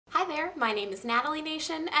there, my name is Natalie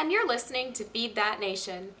Nation, and you're listening to Feed That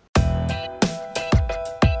Nation.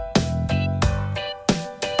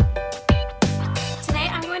 Today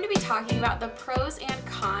I'm going to be talking about the pros and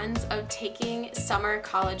cons of taking summer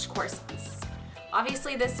college courses.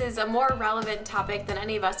 Obviously, this is a more relevant topic than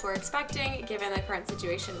any of us were expecting, given the current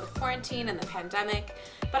situation with quarantine and the pandemic,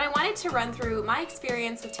 but I wanted to run through my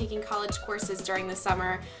experience with taking college courses during the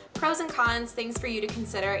summer, pros and cons, things for you to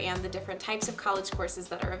consider, and the different types of college courses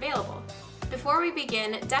that are available. Before we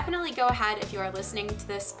begin, definitely go ahead, if you are listening to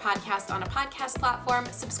this podcast on a podcast platform,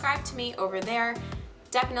 subscribe to me over there.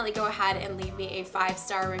 Definitely go ahead and leave me a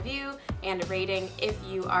 5-star review and a rating if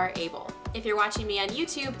you are able. If you're watching me on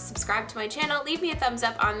YouTube, subscribe to my channel, leave me a thumbs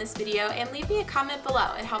up on this video, and leave me a comment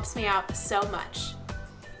below. It helps me out so much.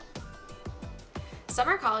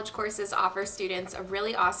 Summer college courses offer students a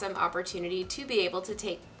really awesome opportunity to be able to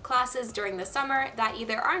take classes during the summer that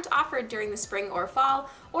either aren't offered during the spring or fall,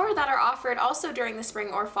 or that are offered also during the spring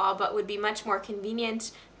or fall but would be much more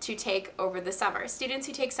convenient to take over the summer. Students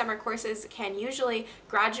who take summer courses can usually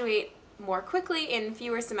graduate more quickly in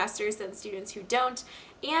fewer semesters than students who don't,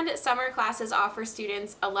 and summer classes offer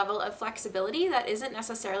students a level of flexibility that isn't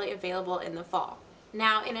necessarily available in the fall.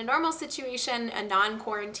 Now, in a normal situation, a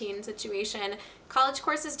non-quarantine situation, college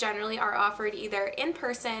courses generally are offered either in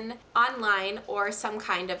person, online, or some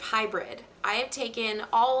kind of hybrid. I have taken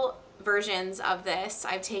all versions of this.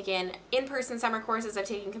 I've taken in-person summer courses, I've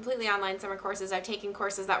taken completely online summer courses, I've taken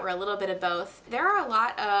courses that were a little bit of both. There are a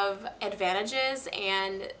lot of advantages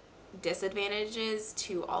and disadvantages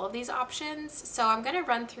to all of these options, so I'm going to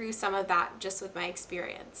run through some of that just with my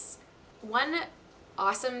experience. One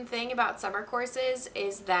awesome thing about summer courses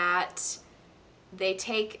is that they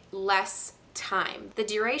take less time. The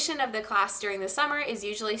duration of the class during the summer is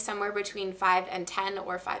usually somewhere between 5 and 10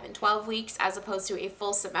 or 5 and 12 weeks, as opposed to a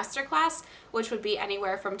full semester class, which would be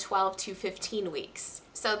anywhere from 12 to 15 weeks.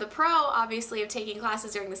 So the pro, obviously, of taking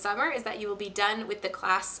classes during the summer is that you will be done with the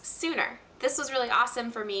class sooner. This was really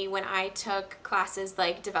awesome for me when I took classes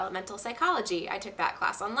like developmental psychology. I took that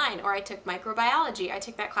class online, or I took microbiology. I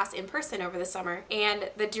took that class in person over the summer. And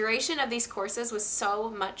the duration of these courses was so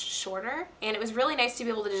much shorter, and it was really nice to be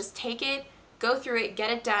able to just take it, go through it, get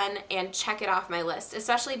it done, and check it off my list,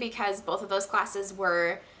 especially because both of those classes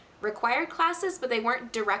were required classes, but they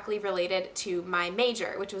weren't directly related to my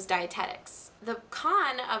major, which was dietetics. The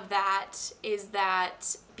con of that is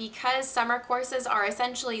that because summer courses are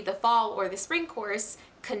essentially the fall or the spring course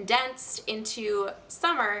condensed into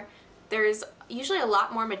summer, there's usually a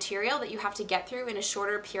lot more material that you have to get through in a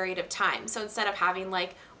shorter period of time. So instead of having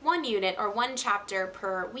like one unit or one chapter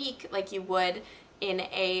per week like you would in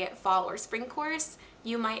a fall or spring course,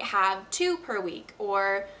 you might have 2 per week,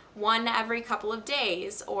 or 1 every couple of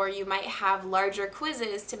days, or you might have larger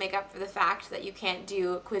quizzes to make up for the fact that you can't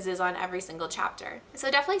do quizzes on every single chapter.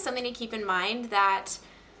 So definitely something to keep in mind, that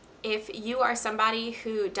if you are somebody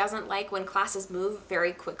who doesn't like when classes move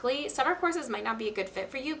very quickly, summer courses might not be a good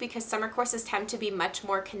fit for you, because summer courses tend to be much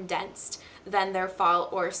more condensed than their fall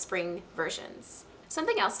or spring versions.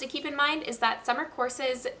 Something else to keep in mind is that summer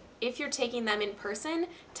courses, if you're taking them in person,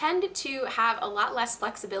 tend to have a lot less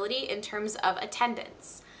flexibility in terms of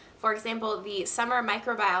attendance. For example, the summer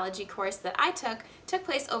microbiology course that I took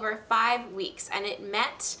place over 5 weeks, and it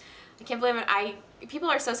met, I can't believe it,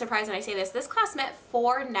 people are so surprised when I say this class met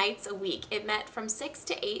 4 nights a week. It met from 6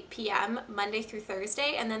 to 8 p.m. Monday through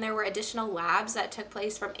Thursday, and then there were additional labs that took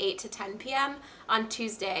place from 8 to 10 p.m. on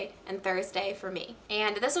Tuesday and Thursday for me.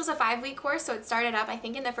 And this was a 5-week course, so it started up I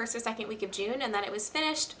think in the 1st or 2nd week of June, and then it was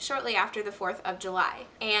finished shortly after the 4th of July.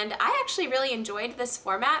 And I actually really enjoyed this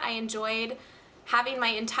format. I enjoyed having my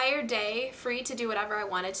entire day free to do whatever I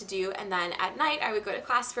wanted to do, and then at night I would go to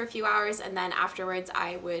class for a few hours, and then afterwards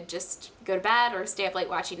I would just go to bed or stay up late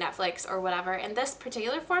watching Netflix or whatever. And this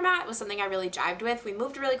particular format was something I really jived with. We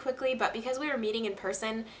moved really quickly, but because we were meeting in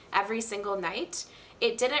person every single night,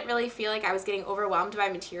 it didn't really feel like I was getting overwhelmed by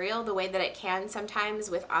material the way that it can sometimes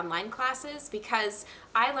with online classes, because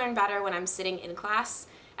I learn better when I'm sitting in class.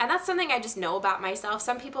 And that's something I just know about myself.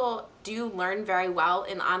 Some people do learn very well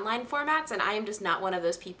in online formats, and I am just not one of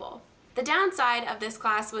those people. The downside of this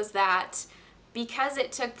class was that because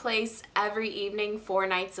it took place every evening 4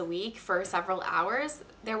 nights a week for several hours,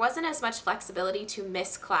 there wasn't as much flexibility to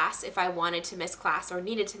miss class if I wanted to miss class or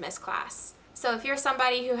needed to miss class. So if you're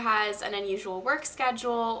somebody who has an unusual work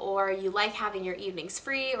schedule, or you like having your evenings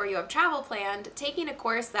free, or you have travel planned, taking a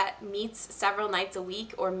course that meets several nights a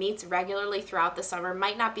week or meets regularly throughout the summer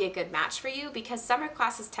might not be a good match for you, because summer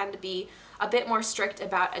classes tend to be a bit more strict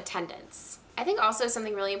about attendance. I think also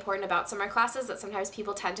something really important about summer classes that sometimes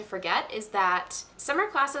people tend to forget is that summer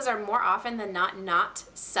classes are more often than not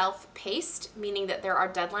self-paced, meaning that there are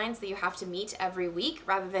deadlines that you have to meet every week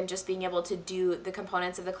rather than just being able to do the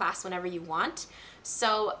components of the class whenever you want.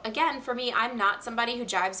 So again, for me, I'm not somebody who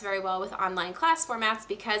jives very well with online class formats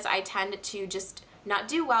because I tend to just not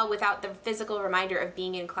do well without the physical reminder of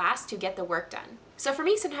being in class to get the work done. So for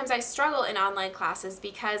me, sometimes I struggle in online classes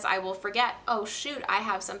because I will forget, oh shoot, I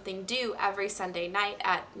have something due every Sunday night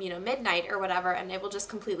at, midnight or whatever, and it will just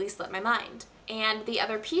completely slip my mind. And the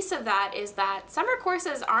other piece of that is that summer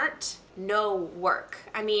courses aren't no work.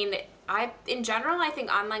 I mean, in general, I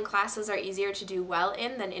think online classes are easier to do well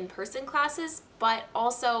in than in-person classes, but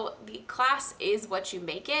also the class is what you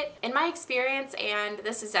make it. In my experience, and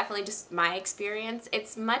this is definitely just my experience,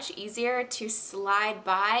 it's much easier to slide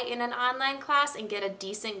by in an online class and get a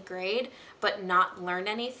decent grade, but not learn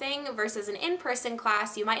anything, versus an in-person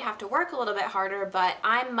class, you might have to work a little bit harder, but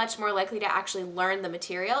I'm much more likely to actually learn the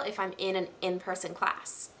material if I'm in an in-person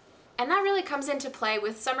class. And that really comes into play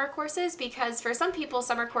with summer courses because for some people,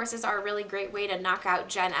 summer courses are a really great way to knock out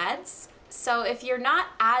gen eds. So if you're not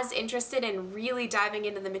as interested in really diving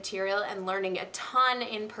into the material and learning a ton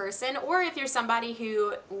in person, or if you're somebody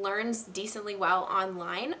who learns decently well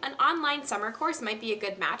online, an online summer course might be a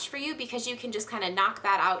good match for you because you can just kind of knock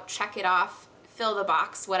that out, check it off, fill the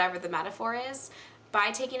box, whatever the metaphor is, by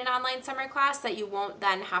taking an online summer class that you won't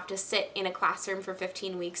then have to sit in a classroom for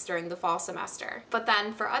 15 weeks during the fall semester. But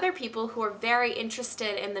then for other people who are very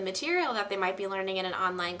interested in the material that they might be learning in an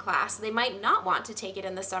online class, they might not want to take it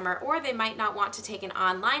in the summer, or they might not want to take an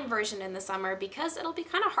online version in the summer because it'll be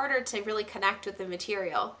kind of harder to really connect with the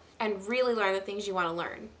material and really learn the things you want to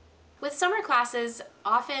learn. With summer classes,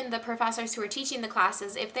 often the professors who are teaching the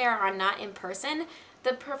classes, if they are not in person,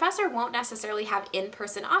 the professor won't necessarily have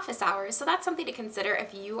in-person office hours, so that's something to consider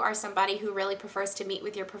if you are somebody who really prefers to meet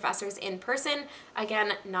with your professors in person.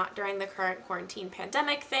 Again, not during the current quarantine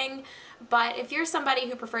pandemic thing, but if you're somebody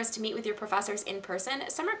who prefers to meet with your professors in person,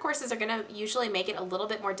 summer courses are going to usually make it a little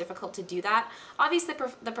bit more difficult to do that. Obviously,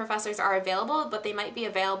 the professors are available, but they might be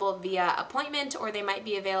available via appointment, or they might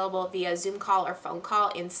be available via Zoom call or phone call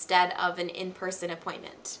instead of an in-person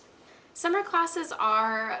appointment. Summer classes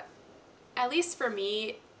are, at least for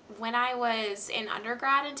me, when I was in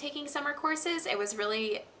undergrad and taking summer courses, it was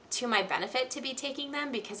really to my benefit to be taking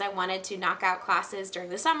them because I wanted to knock out classes during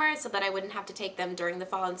the summer so that I wouldn't have to take them during the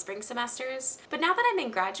fall and spring semesters. But now that I'm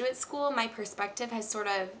in graduate school, my perspective has sort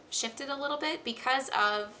of shifted a little bit because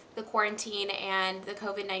of the quarantine and the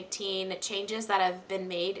COVID-19 changes that have been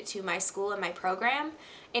made to my school and my program.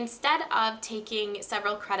 Instead of taking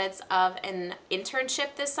several credits of an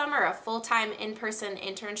internship this summer, a full-time in-person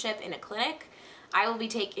internship in a clinic, I will be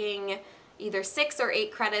taking either 6 or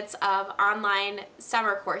 8 credits of online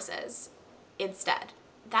summer courses instead.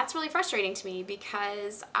 That's really frustrating to me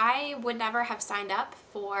because I would never have signed up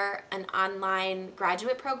for an online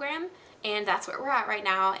graduate program, and that's where we're at right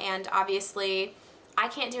now, and obviously I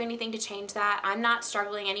can't do anything to change that. I'm not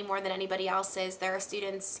struggling any more than anybody else is. There are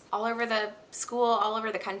students all over the school, all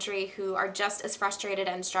over the country who are just as frustrated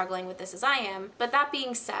and struggling with this as I am. But that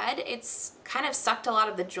being said, it's kind of sucked a lot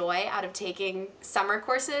of the joy out of taking summer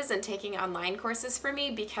courses and taking online courses for me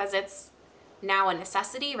because it's now a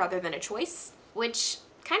necessity rather than a choice, which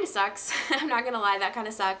kind of sucks. I'm not gonna lie, that kind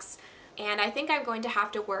of sucks. And I think I'm going to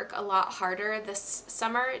have to work a lot harder this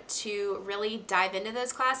summer to really dive into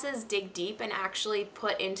those classes, dig deep, and actually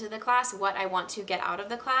put into the class what I want to get out of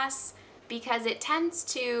the class. Because it tends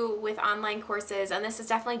to, with online courses, and this is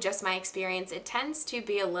definitely just my experience, it tends to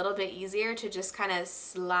be a little bit easier to just kind of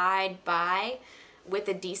slide by with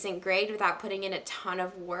a decent grade without putting in a ton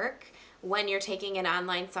of work when you're taking an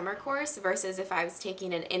online summer course versus if I was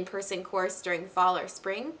taking an in-person course during fall or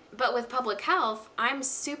spring. But with public health, I'm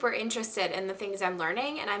super interested in the things I'm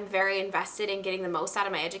learning and I'm very invested in getting the most out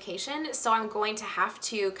of my education, so I'm going to have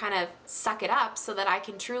to kind of suck it up so that I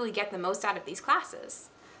can truly get the most out of these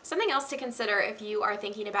classes. Something else to consider if you are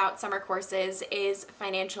thinking about summer courses is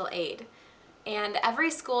financial aid. And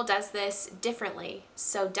every school does this differently,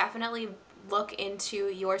 so definitely look into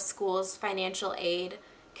your school's financial aid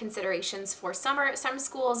considerations for summer. Some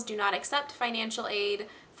schools do not accept financial aid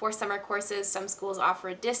for summer courses. Some schools offer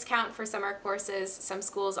a discount for summer courses. Some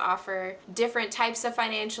schools offer different types of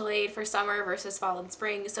financial aid for summer versus fall and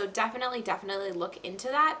spring. So definitely look into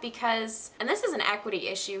that because, and this is an equity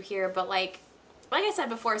issue here, but like I said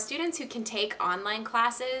before, students who can take online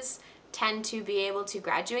classes tend to be able to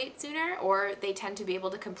graduate sooner, or they tend to be able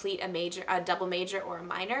to complete a double major or a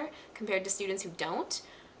minor compared to students who don't.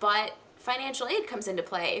 But financial aid comes into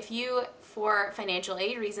play. If you for financial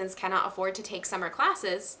aid reasons cannot afford to take summer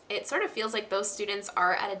classes, it sort of feels like those students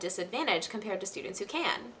are at a disadvantage compared to students who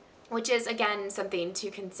can, which is again something to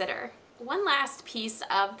consider. One last piece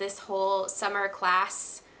of this whole summer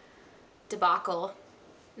class debacle,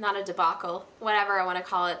 not a debacle, whatever I want to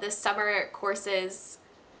call it, this summer courses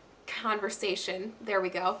conversation, there we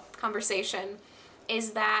go, conversation,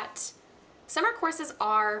 is that summer courses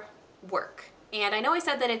are work. And I know I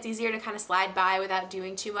said that it's easier to kind of slide by without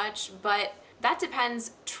doing too much, but that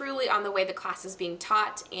depends truly on the way the class is being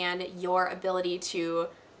taught and your ability to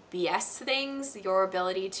BS things, your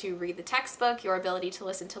ability to read the textbook, your ability to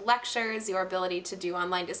listen to lectures, your ability to do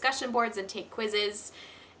online discussion boards and take quizzes.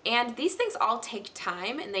 And these things all take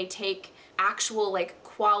time, and they take actual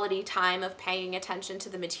quality time of paying attention to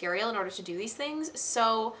the material in order to do these things.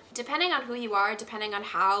 So depending on who you are, depending on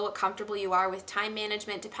how comfortable you are with time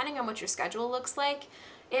management, depending on what your schedule looks like,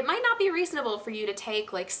 it might not be reasonable for you to take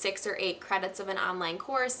 6 or 8 credits of an online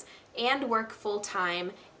course and work full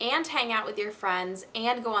time and hang out with your friends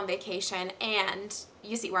and go on vacation, and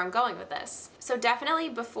you see where I'm going with this. So definitely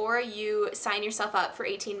before you sign yourself up for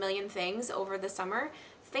 18 million things over the summer,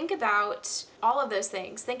 think about all of those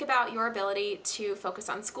things. Think about your ability to focus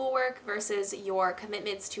on schoolwork versus your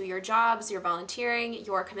commitments to your jobs, your volunteering,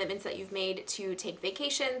 your commitments that you've made to take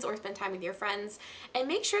vacations or spend time with your friends, and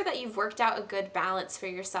make sure that you've worked out a good balance for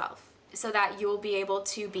yourself so that you will be able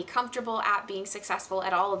to be comfortable at being successful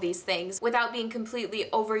at all of these things without being completely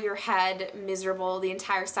over your head miserable the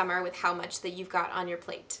entire summer with how much that you've got on your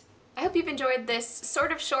plate. I hope you've enjoyed this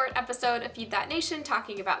sort of short episode of Feed That Nation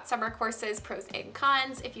talking about summer courses, pros and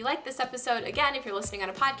cons. If you like this episode, again, if you're listening on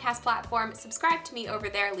a podcast platform, subscribe to me over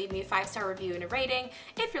there, leave me a 5-star review and a rating.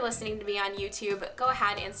 If you're listening to me on YouTube, go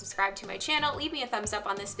ahead and subscribe to my channel, leave me a thumbs up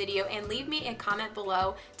on this video, and leave me a comment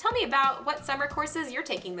below. Tell me about what summer courses you're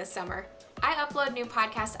taking this summer. I upload new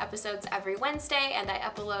podcast episodes every Wednesday, and I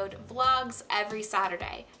upload vlogs every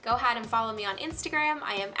Saturday. Go ahead and follow me on Instagram.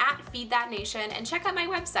 I am at Feed That Nation, and check out my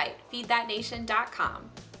website, feedthatnation.com.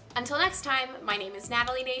 Until next time, my name is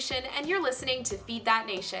Natalie Nation, and you're listening to Feed That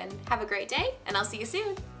Nation. Have a great day, and I'll see you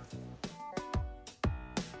soon.